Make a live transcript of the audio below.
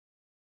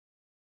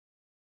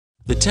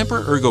The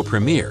TEMPUR-Ergo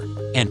Premier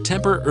and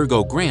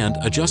TEMPUR-Ergo Grand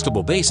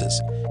adjustable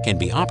bases can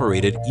be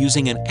operated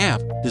using an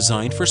app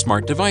designed for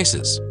smart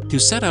devices. To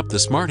set up the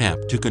smart app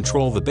to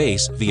control the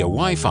base via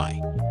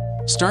Wi-Fi,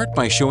 start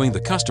by showing the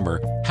customer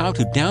how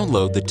to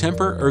download the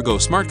TEMPUR-Ergo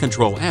Smart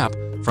Control app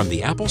from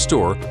the Apple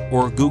Store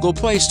or Google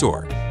Play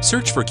Store.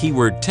 Search for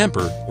keyword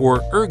Tempur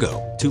or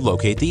Ergo to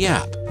locate the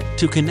app.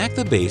 To connect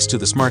the base to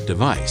the smart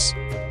device,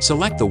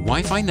 select the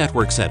Wi-Fi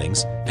network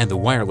settings and the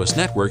wireless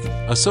network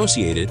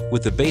associated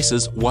with the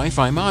base's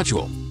Wi-Fi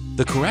module.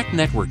 The correct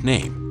network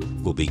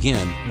name will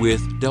begin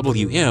with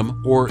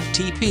WM or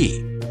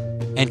TP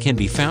and can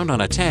be found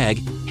on a tag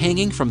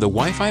hanging from the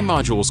Wi-Fi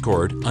module's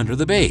cord under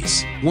the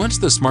base. Once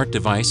the smart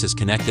device is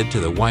connected to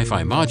the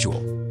Wi-Fi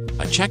module,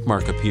 a check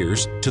mark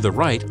appears to the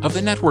right of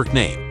the network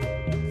name.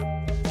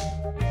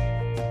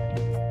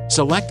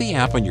 Select the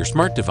app on your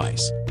smart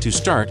device to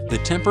start the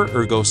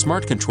TEMPUR-Ergo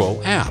Smart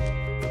Control app.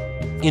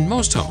 In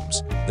most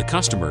homes, the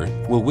customer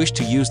will wish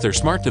to use their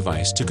smart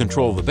device to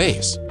control the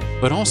base,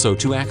 but also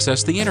to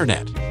access the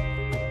internet.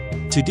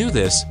 To do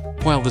this,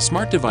 while the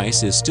smart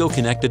device is still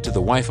connected to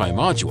the Wi-Fi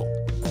module,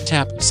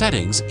 tap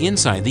Settings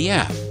inside the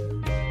app.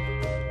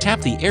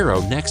 Tap the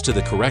arrow next to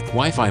the correct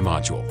Wi-Fi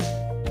module.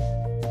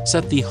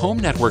 Set the Home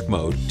Network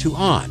mode to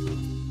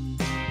On.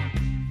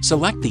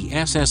 Select the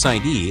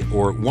SSID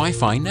or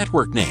Wi-Fi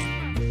network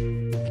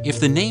name. If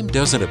the name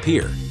doesn't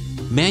appear,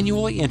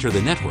 manually enter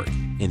the network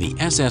in the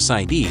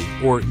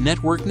SSID or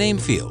network name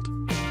field.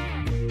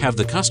 Have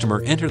the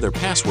customer enter their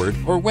password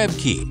or web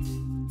key.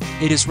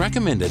 It is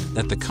recommended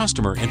that the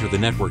customer enter the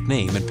network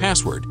name and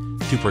password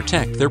to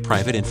protect their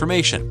private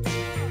information.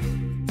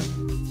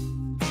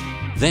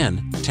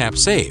 Then tap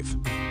Save.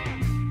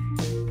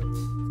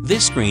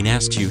 This screen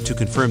asks you to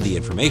confirm the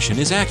information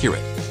is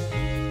accurate.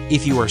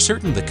 If you are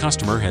certain the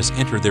customer has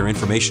entered their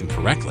information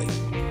correctly,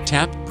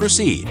 tap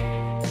Proceed.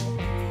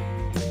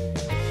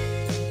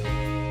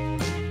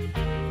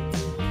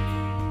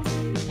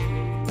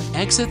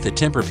 Exit the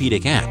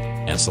Tempur-Pedic app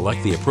and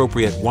select the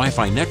appropriate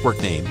Wi-Fi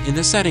network name in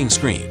the settings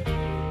screen.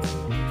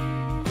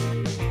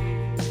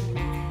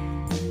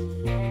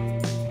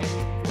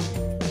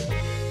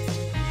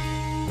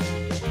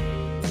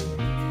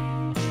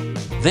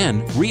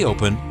 Then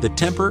reopen the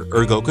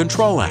TEMPUR-Ergo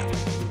Control app.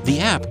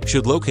 The app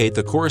should locate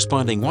the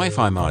corresponding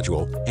Wi-Fi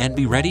module and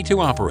be ready to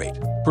operate.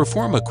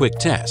 Perform a quick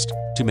test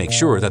to make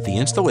sure that the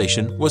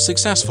installation was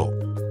successful.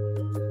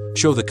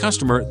 Show the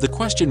customer the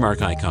question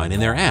mark icon in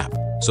their app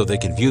so they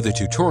can view the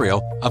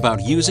tutorial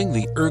about using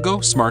the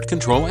Ergo Smart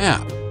Control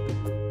app.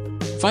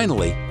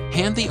 Finally,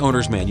 hand the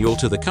owner's manual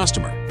to the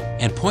customer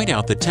and point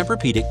out the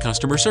Tempur-Pedic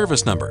customer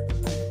service number.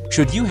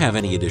 Should you have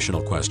any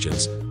additional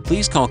questions,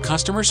 please call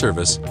customer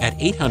service at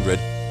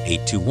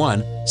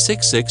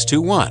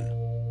 800-821-6621.